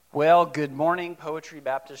Well, good morning, Poetry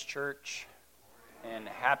Baptist Church, and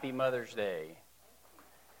happy Mother's Day.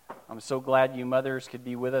 I'm so glad you mothers could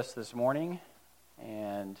be with us this morning,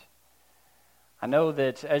 and I know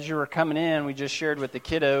that as you were coming in, we just shared with the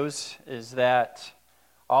kiddos, is that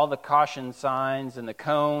all the caution signs and the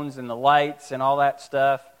cones and the lights and all that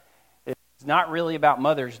stuff, it's not really about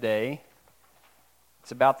Mother's Day.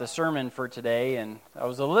 It's about the sermon for today, and I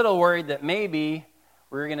was a little worried that maybe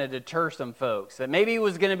we were going to deter some folks. That maybe it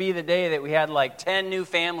was going to be the day that we had like 10 new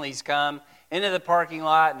families come into the parking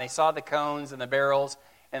lot and they saw the cones and the barrels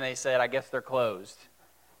and they said, I guess they're closed.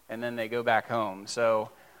 And then they go back home. So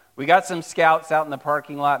we got some scouts out in the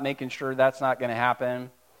parking lot making sure that's not going to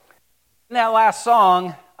happen. In that last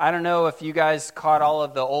song, I don't know if you guys caught all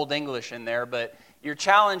of the Old English in there, but your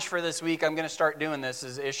challenge for this week, I'm going to start doing this,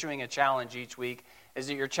 is issuing a challenge each week, is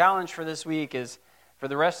that your challenge for this week is, for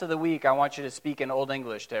the rest of the week, I want you to speak in Old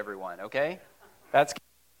English to everyone, okay? That's the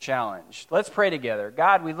challenge. Let's pray together.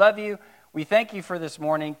 God, we love you. We thank you for this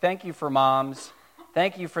morning. Thank you for moms.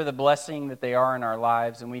 Thank you for the blessing that they are in our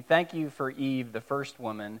lives. And we thank you for Eve, the first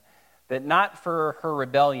woman, that not for her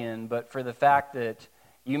rebellion, but for the fact that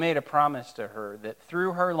you made a promise to her, that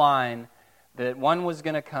through her line, that one was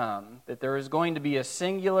going to come, that there was going to be a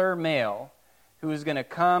singular male who was going to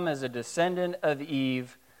come as a descendant of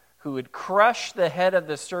Eve, who would crush the head of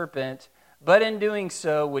the serpent, but in doing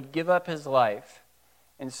so would give up his life.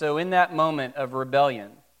 And so in that moment of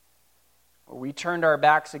rebellion, where we turned our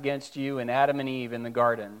backs against you and Adam and Eve in the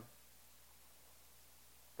garden,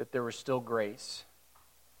 that there was still grace,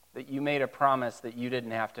 that you made a promise that you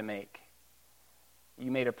didn't have to make.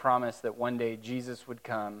 You made a promise that one day Jesus would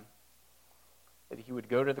come, that he would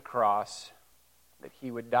go to the cross, that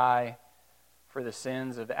he would die for the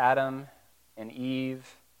sins of Adam and Eve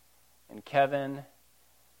and Kevin,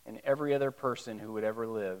 and every other person who would ever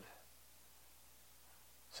live,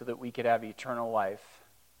 so that we could have eternal life.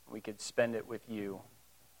 We could spend it with you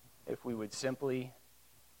if we would simply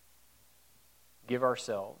give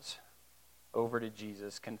ourselves over to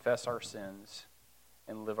Jesus, confess our sins,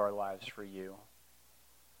 and live our lives for you.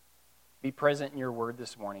 Be present in your word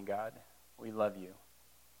this morning, God. We love you.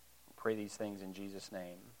 We pray these things in Jesus'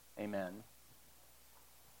 name. Amen.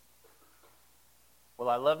 Well,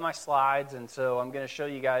 I love my slides, and so I'm going to show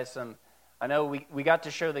you guys some. I know we got to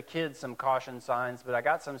show the kids some caution signs, but I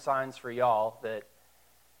got some signs for y'all that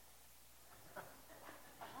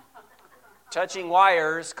touching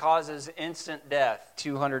wires causes instant death,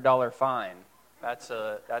 $200 fine. That's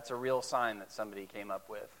a real sign that somebody came up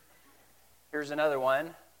with. Here's another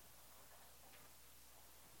one.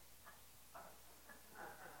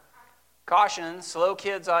 Caution, slow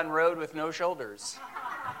kids on road with no shoulders.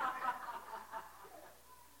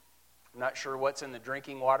 I'm not sure what's in the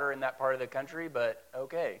drinking water in that part of the country, but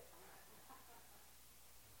okay.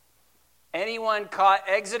 Anyone caught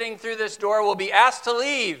exiting through this door will be asked to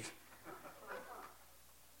leave.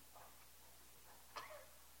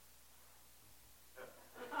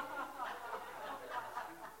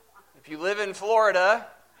 If you live in Florida,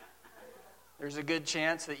 there's a good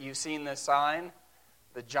chance that you've seen this sign,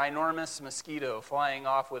 the ginormous mosquito flying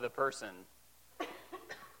off with a person.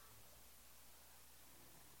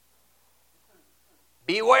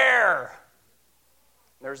 Beware!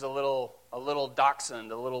 There's a little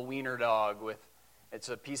dachshund, a little wiener dog it's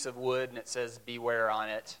a piece of wood and it says beware on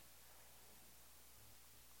it.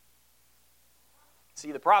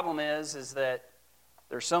 See, the problem is that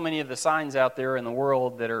there's so many of the signs out there in the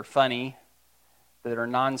world that are funny, that are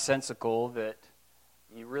nonsensical, that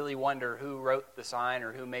you really wonder who wrote the sign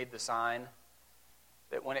or who made the sign,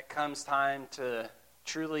 that when it comes time to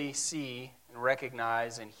truly see and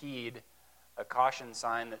recognize and heed a caution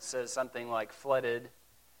sign that says something like flooded,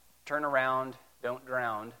 turn around, don't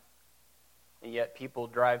drown, and yet people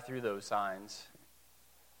drive through those signs.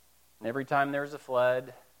 And every time there's a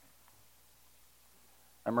flood,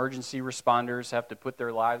 emergency responders have to put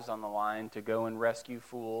their lives on the line to go and rescue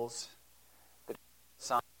fools. The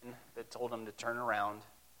sign that told them to turn around,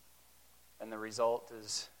 and the result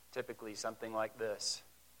is typically something like this.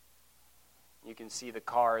 You can see the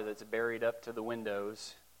car that's buried up to the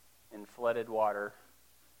windows in flooded water.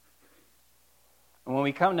 And when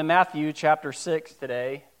we come to Matthew chapter 6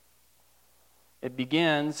 today, it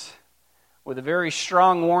begins with a very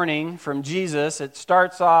strong warning from Jesus. It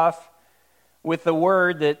starts off with the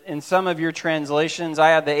word that in some of your translations,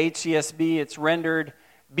 I have the HCSB, it's rendered,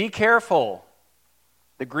 be careful.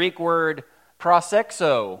 The Greek word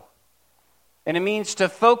prosexo. And it means to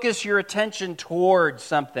focus your attention towards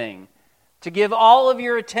something, to give all of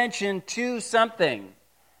your attention to something.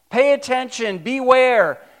 Pay attention,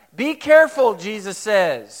 beware, be careful, Jesus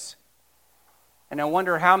says. And I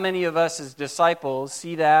wonder how many of us as disciples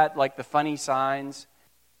see that like the funny signs.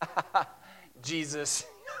 Jesus,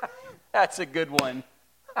 that's a good one.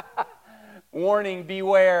 Warning,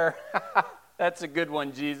 beware. That's a good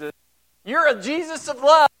one, Jesus. You're a Jesus of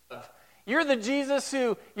love. You're the Jesus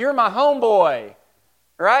you're my homeboy,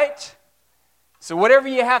 right? So whatever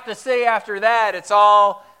you have to say after that, it's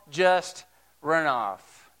all just runoff.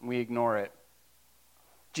 We ignore it.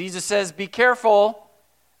 Jesus says, be careful,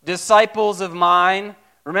 disciples of mine.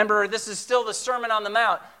 Remember, this is still the Sermon on the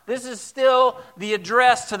Mount. This is still the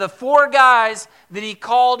address to the 4 guys that he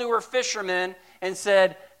called who were fishermen and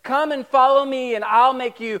said, come and follow me and I'll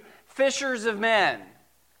make you fishers of men.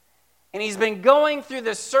 And he's been going through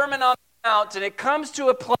the Sermon on the Mount, and it comes to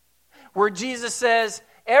a place where Jesus says,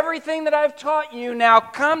 everything that I've taught you, now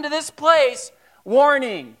come to this place,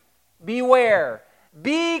 warning, beware,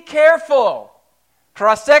 be careful,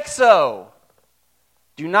 prosexo.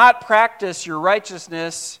 Do not practice your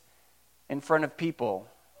righteousness in front of people,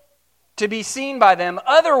 to be seen by them,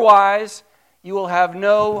 otherwise you will have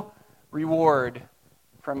no reward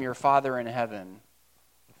from your Father in heaven.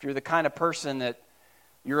 If you're the kind of person that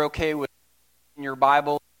you're okay with in your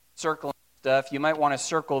Bible circling stuff, you might want to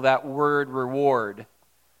circle that word reward.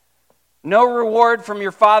 No reward from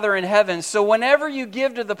your Father in heaven. So whenever you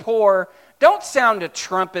give to the poor, don't sound a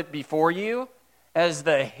trumpet before you, as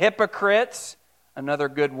the hypocrites, another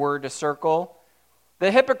good word to circle,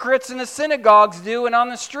 the hypocrites in the synagogues do and on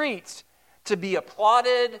the streets, to be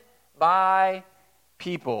applauded by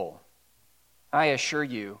people. I assure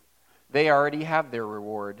you, they already have their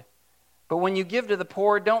reward. But when you give to the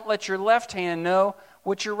poor, don't let your left hand know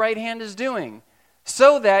what your right hand is doing,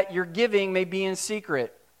 so that your giving may be in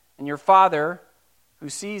secret, and your Father, who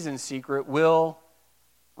sees in secret, will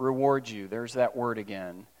reward you. There's that word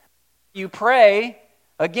again. You pray,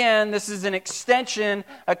 again, this is an extension,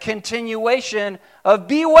 a continuation of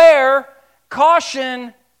beware,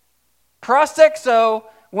 caution, prosexo.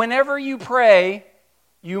 Whenever you pray,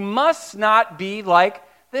 you must not be like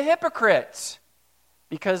the hypocrites,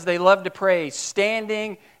 because they love to pray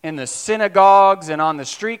standing in the synagogues and on the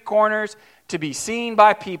street corners to be seen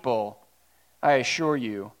by people. I assure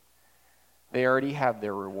you, they already have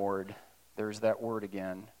their reward. There's that word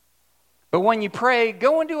again. But when you pray,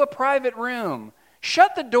 go into a private room.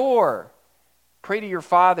 Shut the door. Pray to your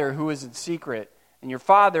Father who is in secret, and your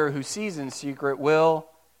Father who sees in secret will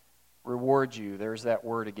reward you. There's that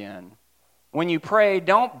word again. When you pray,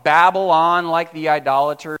 don't babble on like the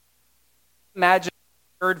idolaters. Imagine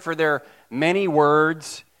for their many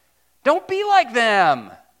words. Don't be like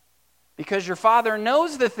them, because your Father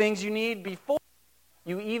knows the things you need before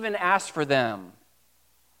you even ask for them.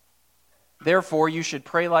 Therefore, you should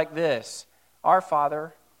pray like this: Our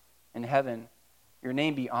Father in heaven, your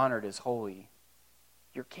name be honored as holy.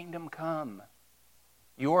 Your kingdom come.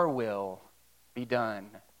 Your will be done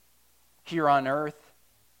here on earth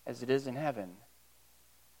as it is in heaven.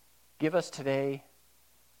 Give us today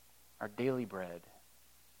our daily bread,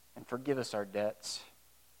 and forgive us our debts,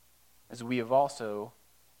 as we have also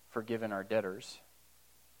forgiven our debtors.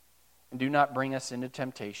 And do not bring us into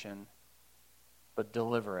temptation, but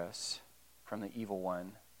deliver us from the evil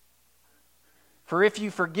one. For if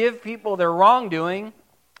you forgive people their wrongdoing,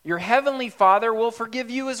 your heavenly Father will forgive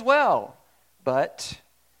you as well. But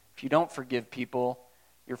if you don't forgive people,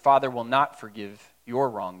 your Father will not forgive your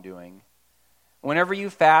wrongdoing. Whenever you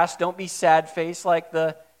fast, don't be sad-faced like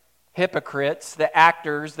the hypocrites, the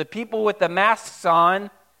actors, the people with the masks on,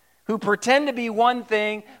 who pretend to be one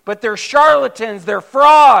thing, but they're charlatans, they're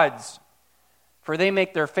frauds. For they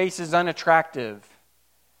make their faces unattractive,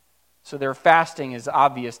 so their fasting is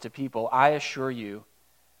obvious to people. I assure you,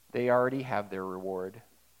 they already have their reward.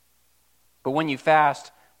 But when you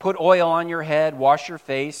fast, put oil on your head, wash your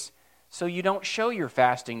face, so you don't show your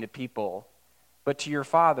fasting to people, but to your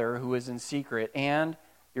Father who is in secret, and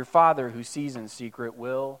your Father who sees in secret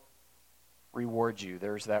will reward you.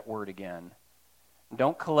 There's that word again.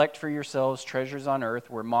 Don't collect for yourselves treasures on earth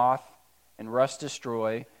where moth and rust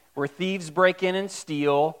destroy, where thieves break in and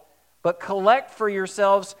steal, but collect for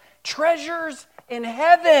yourselves treasures in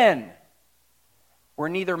heaven, where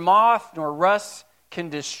neither moth nor rust can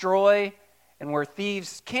destroy, and where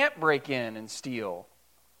thieves can't break in and steal.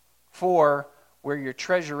 For where your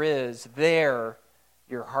treasure is, there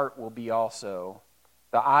your heart will be also.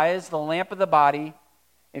 The eye is the lamp of the body.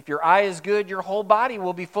 If your eye is good, your whole body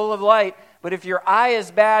will be full of light. But if your eye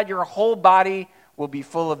is bad, your whole body will be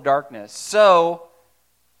full of darkness. So,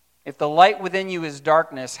 if the light within you is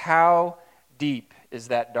darkness, how deep is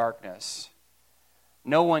that darkness?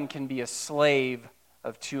 No one can be a slave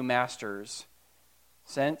of two masters,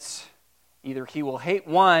 since Either he will hate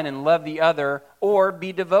one and love the other, or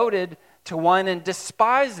be devoted to one and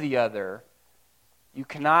despise the other. You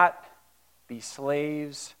cannot be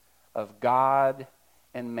slaves of God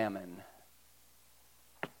and mammon.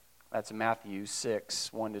 That's Matthew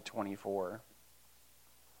 6, 1-24.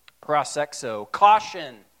 Prosexo,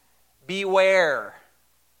 caution, beware.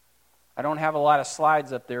 I don't have a lot of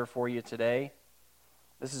slides up there for you today.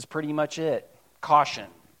 This is pretty much it. Caution,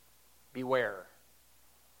 beware.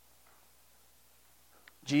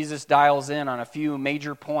 Jesus dials in on a few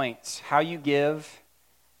major points. How you give,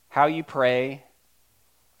 how you pray,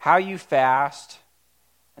 how you fast,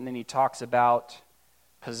 and then he talks about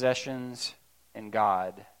possessions and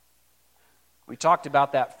God. We talked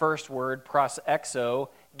about that first word, prosexo,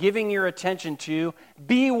 giving your attention to,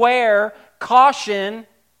 beware, caution.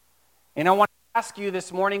 And I want to ask you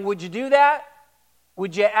this morning, would you do that?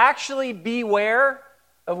 Would you actually beware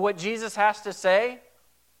of what Jesus has to say?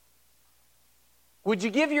 Would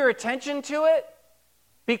you give your attention to it?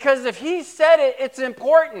 Because if he said it, it's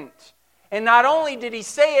important. And not only did he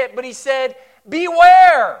say it, but he said,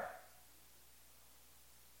 beware.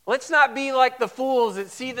 Let's not be like the fools that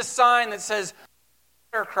see the sign that says,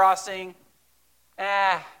 water crossing.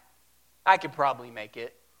 I could probably make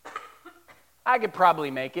it. I could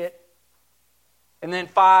probably make it. And then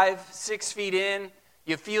 5-6 feet in,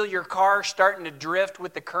 you feel your car starting to drift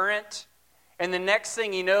with the current. And the next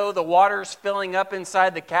thing you know, the water's filling up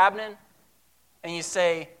inside the cabin. And you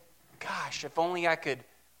say, gosh, if only I could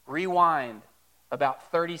rewind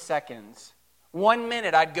about 30 seconds. 1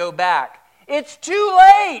 minute, I'd go back. It's too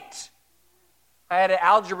late. I had an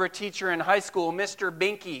algebra teacher in high school, Mr.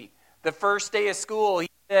 Binky. The first day of school, he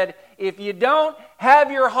said, if you don't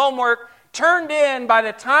have your homework turned in by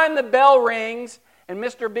the time the bell rings, and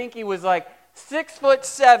Mr. Binky was like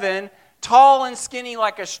 6'7", tall and skinny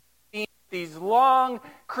like a stream, these long,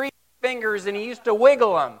 creepy fingers, and he used to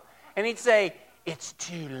wiggle them. And he'd say, it's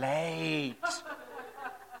too late.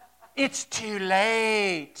 It's too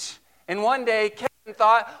late. And one day, Kevin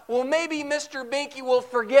thought, well, maybe Mr. Binky will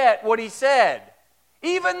forget what he said.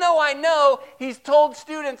 Even though I know he's told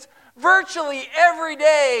students virtually every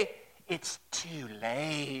day, it's too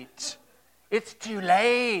late. It's too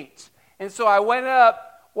late. And so I went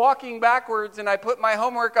up, walking backwards, and I put my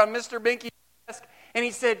homework on Mr. Binky's desk, and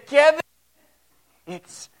he said, Kevin,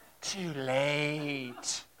 it's too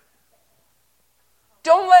late.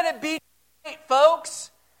 Don't let it be too late,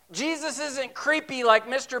 folks. Jesus isn't creepy like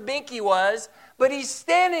Mr. Binky was, but he's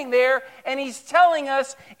standing there and he's telling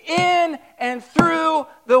us in and through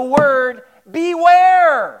the word,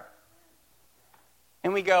 beware.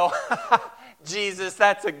 And we go, Jesus,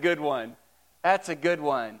 that's a good one. That's a good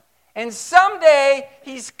one. And someday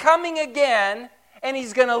he's coming again and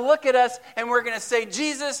he's going to look at us and we're going to say,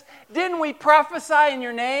 Jesus, didn't we prophesy in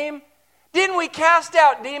your name? Didn't we cast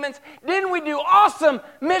out demons? Didn't we do awesome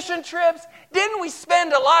mission trips? Didn't we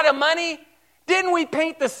spend a lot of money? Didn't we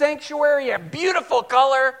paint the sanctuary a beautiful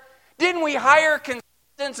color? Didn't we hire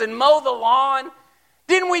consultants and mow the lawn?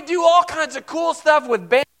 Didn't we do all kinds of cool stuff with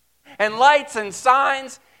banners and lights and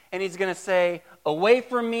signs? And he's going to say, away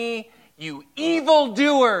from me, you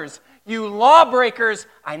evildoers, you lawbreakers,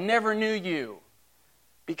 I never knew you.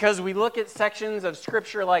 Because we look at sections of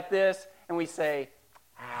Scripture like this and we say,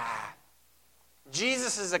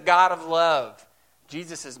 Jesus is a God of love.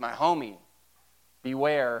 Jesus is my homie.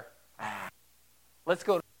 Beware. Let's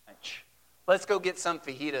go to lunch. Let's go get some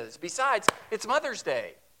fajitas. Besides, it's Mother's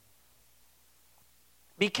Day.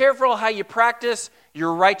 Be careful how you practice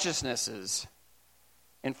your righteousnesses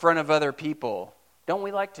in front of other people. Don't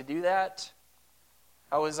we like to do that?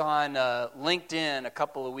 I was on LinkedIn a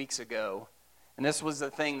couple of weeks ago, and this was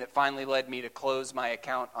the thing that finally led me to close my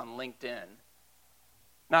account on LinkedIn.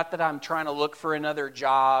 Not that I'm trying to look for another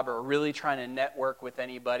job or really trying to network with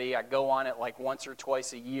anybody. I go on it like once or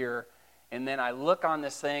twice a year, and then I look on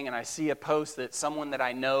this thing and I see a post that someone that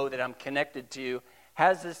I know that I'm connected to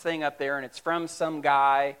has this thing up there, and it's from some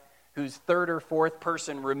guy who's third or fourth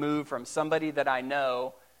person removed from somebody that I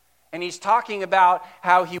know, and he's talking about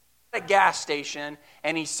how he was at a gas station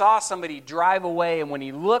and he saw somebody drive away, and when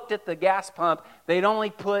he looked at the gas pump, they'd only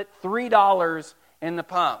put $3 in the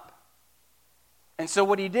pump. And so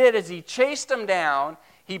what he did is he chased them down,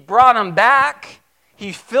 he brought them back,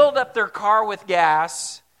 he filled up their car with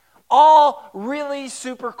gas, all really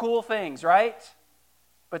super cool things, right?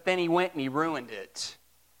 But then he went and he ruined it.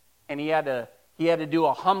 And he had to do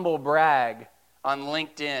a humble brag on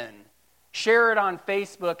LinkedIn. Share it on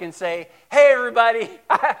Facebook and say, hey everybody,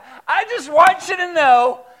 I just want you to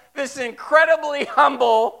know this incredibly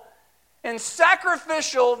humble and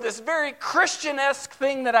sacrificial, this very Christian-esque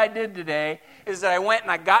thing that I did today. is that I went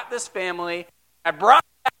and I got this family, I brought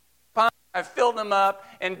them back, I filled them up,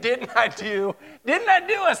 and didn't I do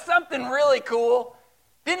something really cool?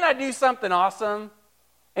 Didn't I do something awesome?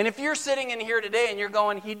 And if you're sitting in here today and you're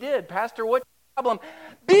going, he did, Pastor, what's the problem?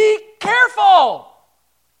 Be careful.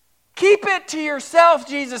 Keep it to yourself,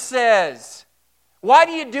 Jesus says. Why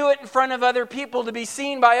do you do it in front of other people to be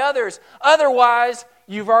seen by others? Otherwise,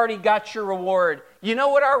 you've already got your reward. You know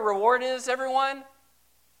what our reward is, everyone?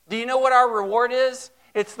 Do you know what our reward is?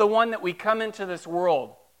 It's the one that we come into this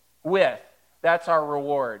world with. That's our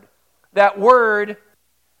reward. That word,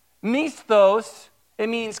 misthos, it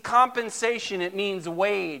means compensation. It means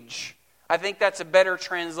wage. I think that's a better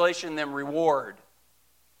translation than reward.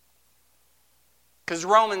 Because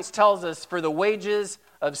Romans tells us, for the wages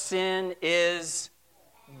of sin is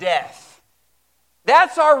death.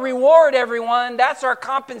 That's our reward, everyone. That's our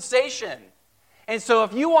compensation. And so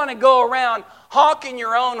if you want to go around honking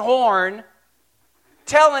your own horn,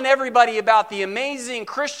 telling everybody about the amazing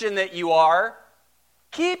Christian that you are,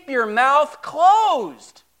 keep your mouth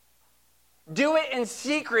closed. Do it in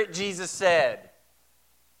secret, Jesus said,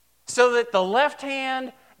 so that the left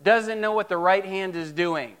hand doesn't know what the right hand is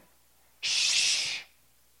doing. Shh.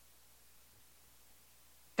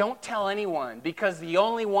 Don't tell anyone, because the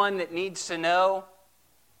only one that needs to know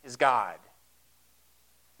is God.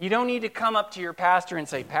 You don't need to come up to your pastor and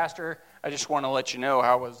say, Pastor, I just want to let you know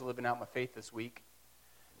how I was living out my faith this week.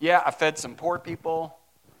 Yeah, I fed some poor people.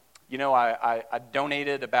 You know, I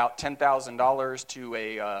donated about $10,000 to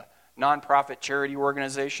a nonprofit charity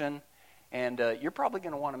organization. And you're probably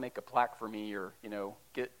going to want to make a plaque for me or,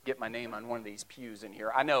 get my name on one of these pews in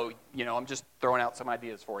here. I know, I'm just throwing out some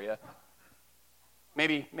ideas for you.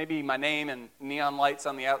 Maybe my name and neon lights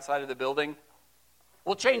on the outside of the building.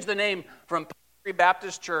 We'll change the name from Poetry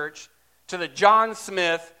Baptist Church to the John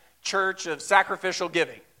Smith Church of Sacrificial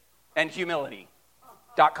Giving and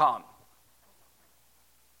Humility.com.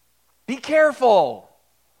 Be careful.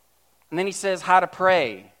 And then he says how to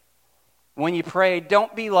pray. When you pray,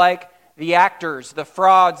 don't be like the actors, the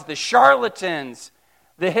frauds, the charlatans,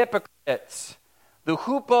 the hypocrites. The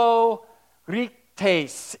hupocrites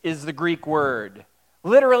is the Greek word.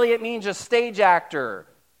 Literally, it means a stage actor.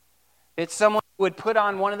 It's someone who would put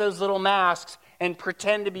on one of those little masks and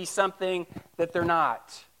pretend to be something that they're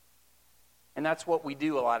not. And that's what we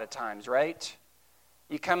do a lot of times, right?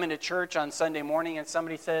 You come into church on Sunday morning and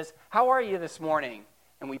somebody says, how are you this morning?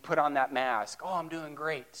 And we put on that mask. Oh, I'm doing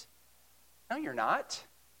great. No, you're not.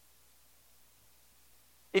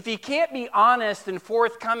 If you can't be honest and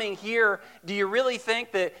forthcoming here, do you really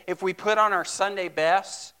think that if we put on our Sunday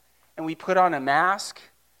best and we put on a mask,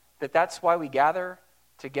 that's why we gather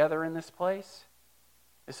together in this place?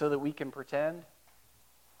 Is so that we can pretend?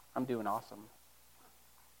 I'm doing awesome.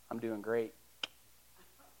 I'm doing great.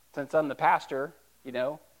 Since I'm the pastor,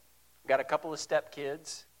 I've got a couple of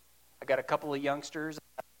stepkids. I got a couple of youngsters,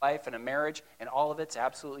 a wife and a marriage, and all of it's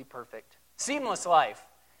absolutely perfect. Seamless life.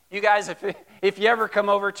 You guys, if you ever come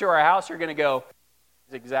over to our house, you're going to go, this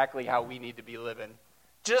is exactly how we need to be living.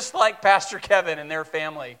 Just like Pastor Kevin and their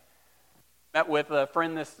family. Met with a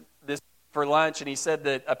friend this for lunch, and he said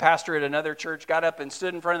that a pastor at another church got up and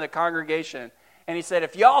stood in front of the congregation, and he said,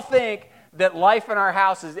 if y'all think that life in our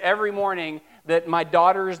house is every morning that my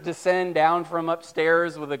daughters descend down from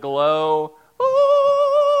upstairs with a glow,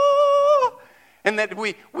 and that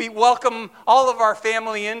we welcome all of our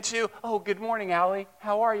family into, oh, good morning, Allie.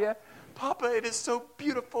 How are you? Papa, it is so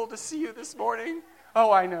beautiful to see you this morning.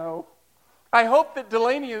 Oh, I know. I hope that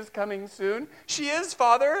Delaney is coming soon. She is,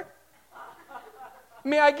 Father.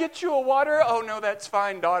 May I get you a water? Oh, no, that's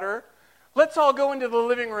fine, daughter. Let's all go into the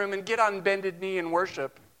living room and get on bended knee and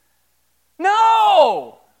worship.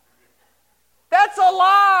 No! That's a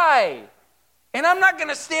lie. And I'm not going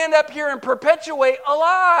to stand up here and perpetuate a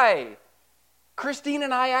lie. Christine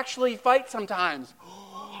and I actually fight sometimes.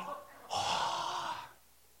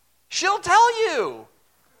 She'll tell you.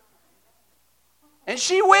 And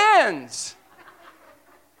she wins.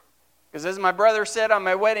 Because as my brother said on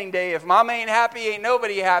my wedding day, if mom ain't happy, ain't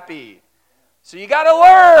nobody happy. So you got to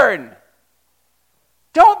learn.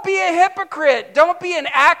 Don't be a hypocrite. Don't be an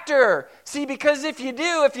actor. See, because if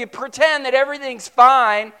you pretend that everything's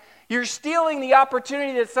fine, you're stealing the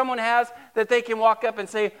opportunity that someone has that they can walk up and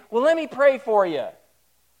say, well, let me pray for you.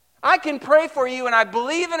 I can pray for you, and I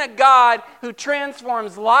believe in a God who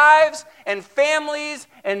transforms lives and families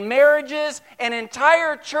and marriages and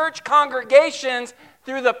entire church congregations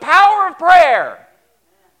through the power of prayer.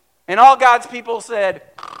 And all God's people said,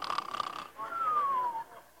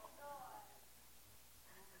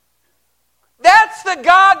 that's the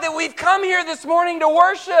God that we've come here this morning to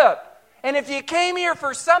worship. And if you came here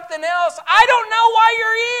for something else, I don't know why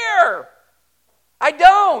you're here. I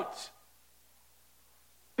don't.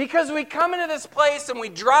 Because we come into this place and we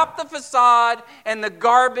drop the facade and the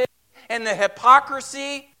garbage and the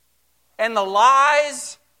hypocrisy and the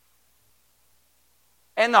lies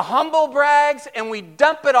and the humble brags, and we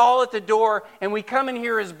dump it all at the door, and we come in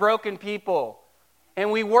here as broken people.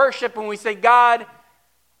 And we worship and we say, God,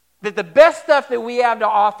 that the best stuff that we have to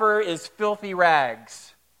offer is filthy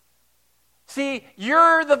rags. See,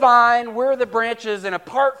 you're the vine, we're the branches, and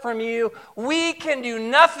apart from you, we can do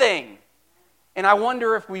nothing. And I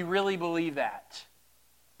wonder if we really believe that.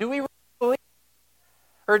 Do we really believe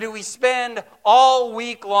it? Or do we spend all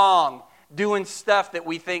week long doing stuff that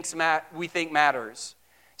we think matters?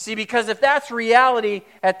 See, because if that's reality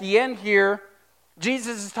at the end here,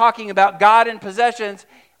 Jesus is talking about God and possessions.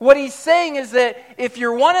 What he's saying is that if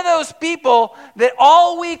you're one of those people that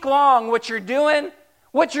all week long what you're doing,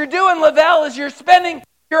 Lavelle, is you're spending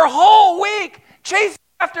your whole week chasing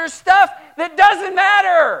after stuff that doesn't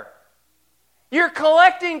matter. You're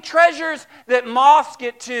collecting treasures that moths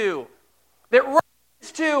get to, that rats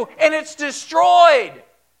get to, and it's destroyed.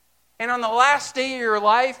 And on the last day of your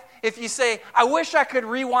life, if you say, I wish I could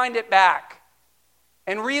rewind it back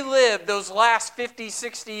and relive those last 50,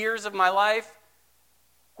 60 years of my life,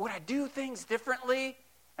 would I do things differently?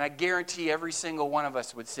 And I guarantee every single one of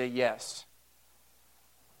us would say yes.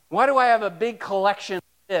 Why do I have a big collection of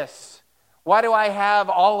this? Why do I have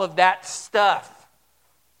all of that stuff?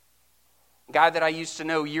 A guy that I used to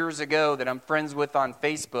know years ago that I'm friends with on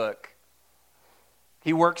Facebook,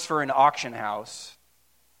 he works for an auction house.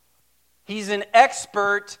 He's an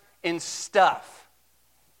expert in stuff,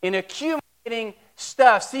 in accumulating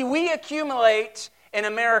stuff. See, we accumulate in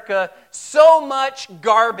America so much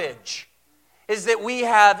garbage, is that we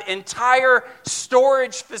have entire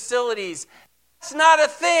storage facilities. That's not a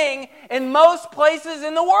thing in most places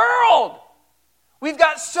in the world. We've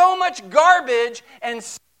got so much garbage and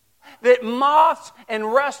stuff that moths and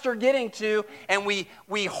rust are getting to, and we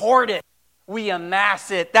hoard it. We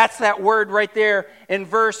amass it. That's that word right there in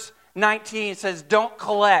verse 19. It says, don't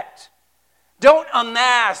collect. Don't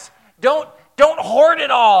amass. Don't hoard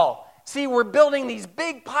it all. See, we're building these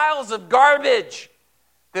big piles of garbage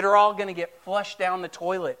that are all going to get flushed down the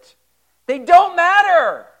toilet. They don't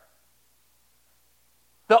matter.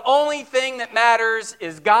 The only thing that matters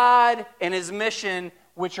is God and His mission,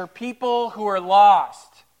 which are people who are lost.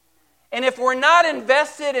 And if we're not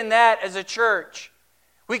invested in that as a church,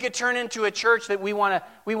 we could turn into a church that we want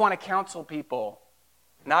to counsel people.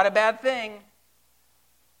 Not a bad thing.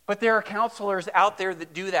 But there are counselors out there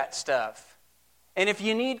that do that stuff. And if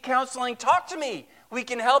you need counseling, talk to me. We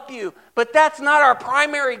can help you. But that's not our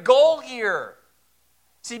primary goal here.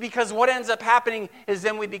 See, because what ends up happening is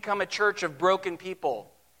then we become a church of broken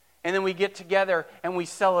people. And then we get together and we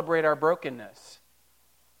celebrate our brokenness.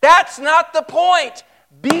 That's not the point.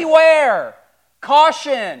 Beware.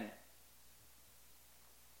 Caution.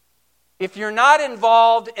 If you're not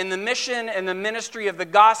involved in the mission and the ministry of the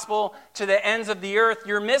gospel to the ends of the earth,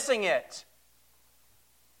 you're missing it.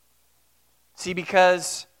 See,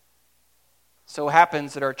 because so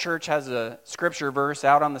happens that our church has a scripture verse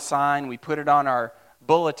out on the sign. We put it on our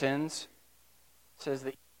bulletins. It says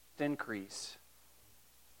that you must increase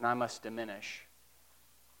and I must diminish.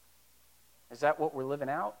 Is that what we're living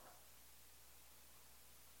out?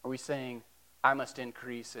 Are we saying, I must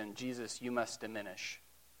increase and Jesus, you must diminish?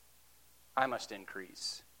 I must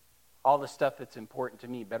increase. All the stuff that's important to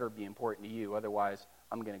me better be important to you. Otherwise,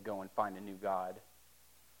 I'm going to go and find a new God.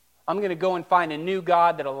 I'm going to go and find a new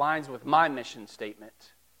God that aligns with my mission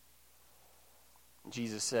statement.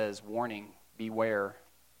 Jesus says, warning, beware.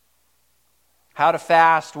 How to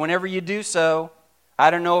fast. Whenever you do so,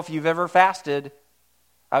 I don't know if you've ever fasted.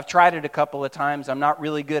 I've tried it a couple of times. I'm not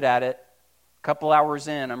really good at it. A couple hours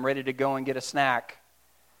in, I'm ready to go and get a snack.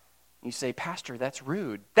 You say, Pastor, that's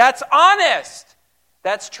rude. That's honest.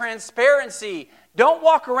 That's transparency. Don't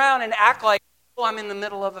walk around and act like, oh, I'm in the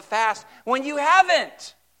middle of a fast when you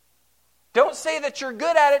haven't. Don't say that you're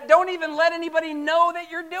good at it. Don't even let anybody know that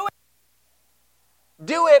you're doing it.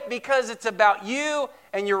 Do it because it's about you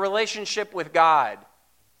and your relationship with God.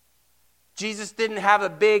 Jesus didn't have a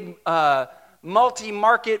big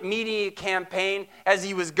multi-market media campaign as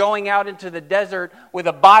he was going out into the desert with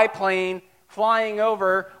a biplane flying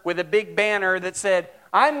over with a big banner that said,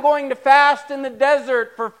 I'm going to fast in the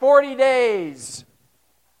desert for 40 days.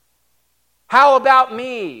 How about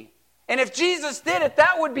me? And if Jesus did it,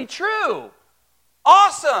 that would be true.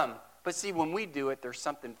 Awesome. But see, when we do it, there's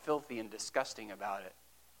something filthy and disgusting about it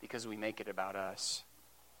because we make it about us.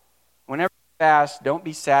 Whenever you fast, don't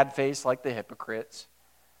be sad-faced like the hypocrites,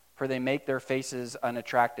 for they make their faces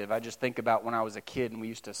unattractive. I just think about when I was a kid and we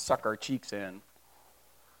used to suck our cheeks in.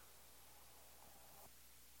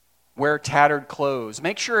 Wear tattered clothes.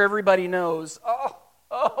 Make sure everybody knows,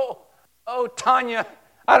 oh, Tanya,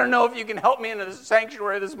 I don't know if you can help me into the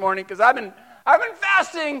sanctuary this morning because I've been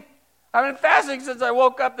fasting. I've been fasting since I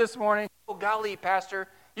woke up this morning. Oh, golly, Pastor,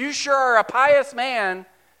 you sure are a pious man.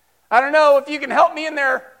 I don't know if you can help me in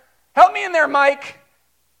there. Help me in there, Mike.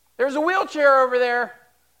 There's a wheelchair over there.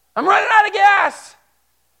 I'm running out of gas.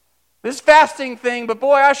 This fasting thing, but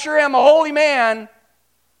boy, I sure am a holy man.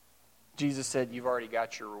 Jesus said, you've already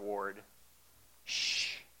got your reward.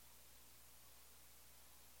 Shh.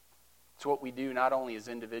 It's what we do not only as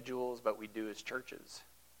individuals, but we do as churches.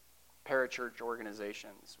 Parachurch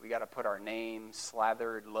organizations. We got to put our names,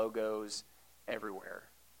 slathered logos everywhere.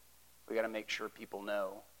 We got to make sure people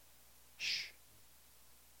know. Shh.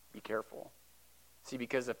 Be careful. See,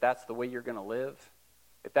 because if that's the way you're going to live,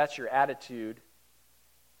 if that's your attitude,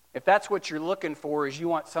 if that's what you're looking for is you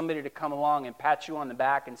want somebody to come along and pat you on the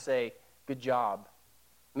back and say, good job.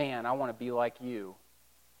 Man, I want to be like you.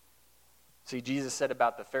 See, Jesus said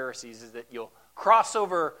about the Pharisees is that you'll cross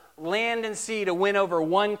over land and sea to win over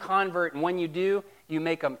one convert, and when you do, you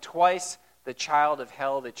make them twice the child of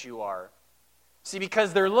hell that you are. See,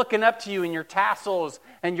 because they're looking up to you in your tassels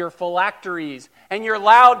and your phylacteries and your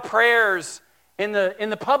loud prayers in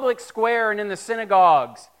the public square and in the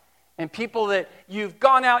synagogues. And people that you've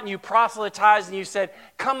gone out and you proselytized and you said,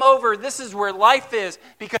 come over, this is where life is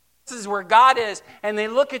because this is where God is. And they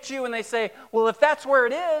look at you and they say, well, if that's where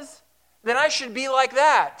it is, then I should be like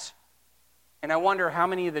that. And I wonder how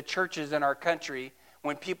many of the churches in our country,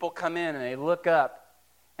 when people come in and they look up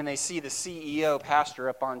and they see the CEO pastor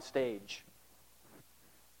up on stage,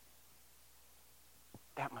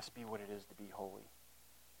 that must be what it is to be holy.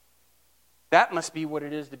 That must be what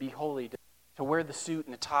it is to be holy, to wear the suit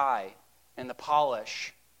and the tie and the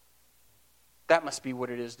polish. That must be what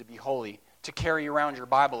it is to be holy, to carry around your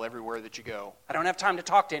Bible everywhere that you go. I don't have time to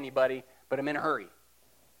talk to anybody, but I'm in a hurry.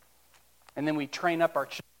 And then we train up our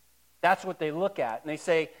children. That's what they look at. And they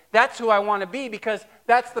say, that's who I want to be because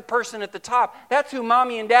that's the person at the top. That's who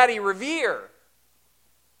mommy and daddy revere.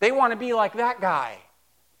 They want to be like that guy.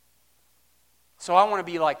 So I want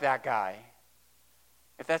to be like that guy.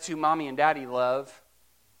 If that's who mommy and daddy love,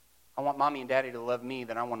 I want mommy and daddy to love me,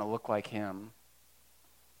 then I want to look like him.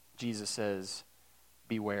 Jesus says,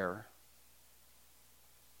 beware.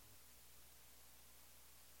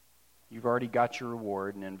 You've already got your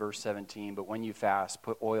reward. And in verse 17, but when you fast,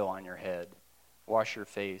 put oil on your head. Wash your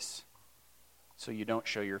face so you don't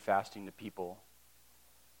show your fasting to people,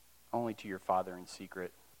 only to your Father in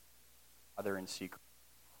secret. Father in secret,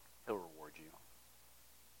 he'll reward you.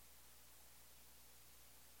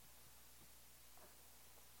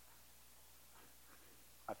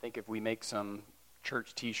 I think if we make some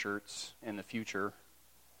church t-shirts in the future,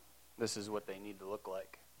 this is what they need to look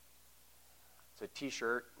like. It's a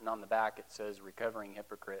t-shirt, and on the back it says, recovering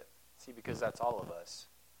hypocrite. See, because that's all of us.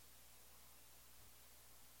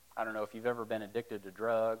 I don't know if you've ever been addicted to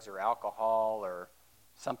drugs or alcohol or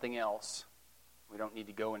something else. We don't need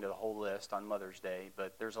to go into the whole list on Mother's Day,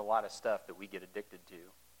 but there's a lot of stuff that we get addicted to.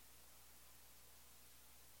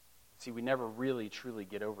 See, we never really, truly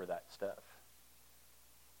get over that stuff.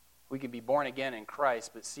 We can be born again in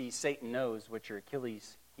Christ, but see, Satan knows what your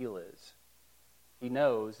Achilles heel is. He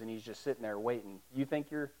knows, and he's just sitting there waiting. You think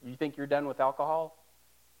you're done with alcohol?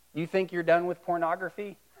 You think you're done with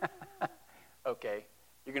pornography? Okay,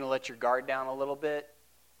 you're going to let your guard down a little bit.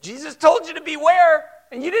 Jesus told you to beware,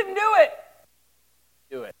 and you didn't do it.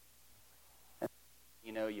 Do it.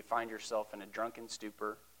 You know, you find yourself in a drunken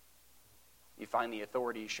stupor. You find the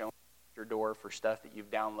authorities showing at your door for stuff that you've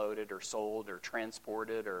downloaded or sold or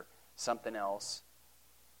transported or something else.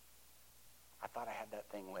 I thought I had that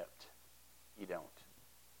thing whipped. You don't.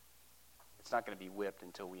 It's not going to be whipped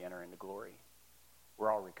until we enter into glory. We're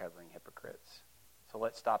all recovering hypocrites. So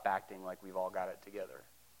let's stop acting like we've all got it together.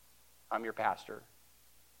 I'm your pastor.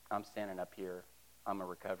 I'm standing up here. I'm a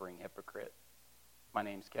recovering hypocrite. My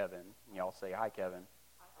name's Kevin. And y'all say, hi, Kevin.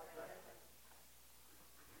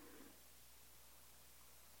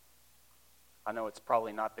 I know it's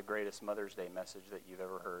probably not the greatest Mother's Day message that you've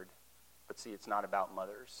ever heard. But see, it's not about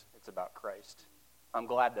mothers. It's about Christ. I'm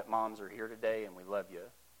glad that moms are here today, and we love you.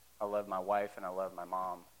 I love my wife, and I love my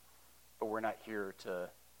mom. But we're not here to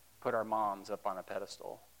put our moms up on a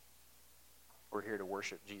pedestal. We're here to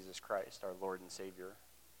worship Jesus Christ, our Lord and Savior.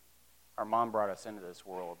 Our mom brought us into this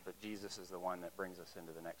world, but Jesus is the one that brings us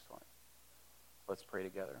into the next one. Let's pray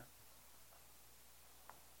together.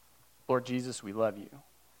 Lord Jesus, we love you.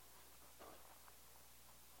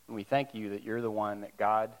 And we thank you that you're the one that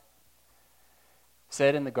God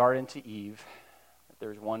said in the garden to Eve that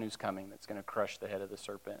there's one who's coming that's going to crush the head of the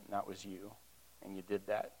serpent, and that was you. And you did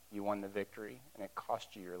that. You won the victory, and it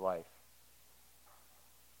cost you your life.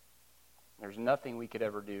 There's nothing we could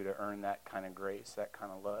ever do to earn that kind of grace, that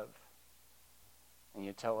kind of love. And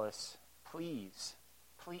you tell us, please,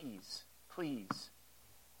 please, please,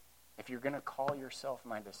 if you're going to call yourself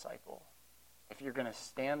my disciple, if you're going to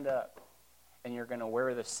stand up and you're going to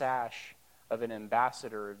wear the sash of an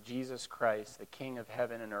ambassador of Jesus Christ, the King of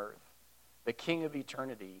heaven and earth, the King of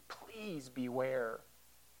eternity, please beware.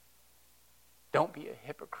 Don't be a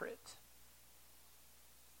hypocrite.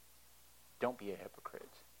 Don't be a hypocrite.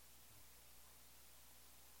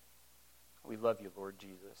 We love you, Lord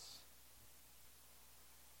Jesus.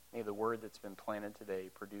 May the word that's been planted today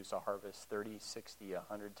produce a harvest 30, 60,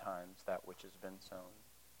 100 times that which has been sown.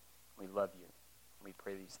 We love you. We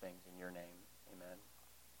pray these things in your name. Amen.